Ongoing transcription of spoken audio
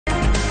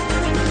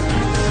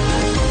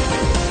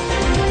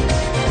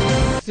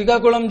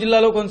శ్రీకాకుళం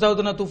జిల్లాలో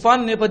కొనసాగుతున్న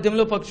తుఫాన్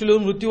నేపథ్యంలో పక్షులు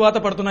మృత్యువాత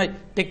పడుతున్నాయి.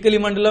 టెక్కలి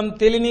మండలం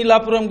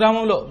తెలినీలాపురం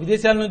గ్రామంలో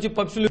విదేశాల నుంచి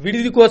పక్షులు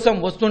విడిది కోసం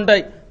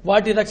వస్తుంటాయి.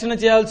 వాటి రక్షణ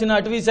చేయాల్సిన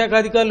అటవీ శాఖ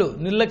అధికారులు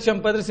నిర్లక్ష్యం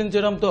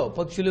ప్రదర్శించడంతో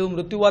పక్షులు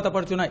మృత్యువాత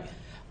పడుతున్నాయి.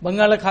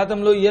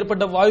 బంగాళాఖాతంలో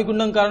ఏర్పడ్డ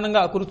వాయుగుండం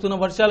కారణంగా కురుస్తున్న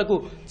వర్షాలకు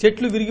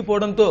చెట్లు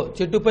విరిగిపోవడంతో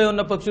చెట్టుపై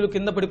ఉన్న పక్షులు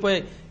కింద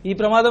పడిపోయాయి. ఈ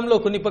ప్రమాదంలో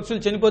కొన్ని పక్షులు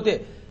చనిపోతే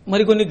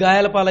మరికొన్ని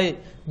గాయాల పాలయ్యాయి.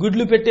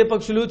 గుడ్లు పెట్టే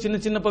పక్షులు, చిన్న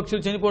చిన్న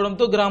పక్షులు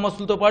చనిపోవడంతో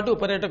గ్రామస్తులతో పాటు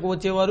పర్యాటకు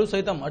వచ్చేవారు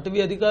సైతం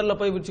అటవీ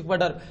అధికారులపై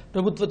విరుచుకుపడ్డారు.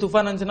 ప్రభుత్వ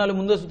తుఫాన్ అంచనాలు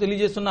ముందస్తు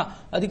తెలియజేస్తున్న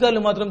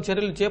అధికారులు మాత్రం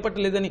చర్యలు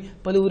చేపట్టలేదని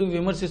పలువురు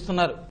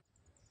విమర్శిస్తున్నారు.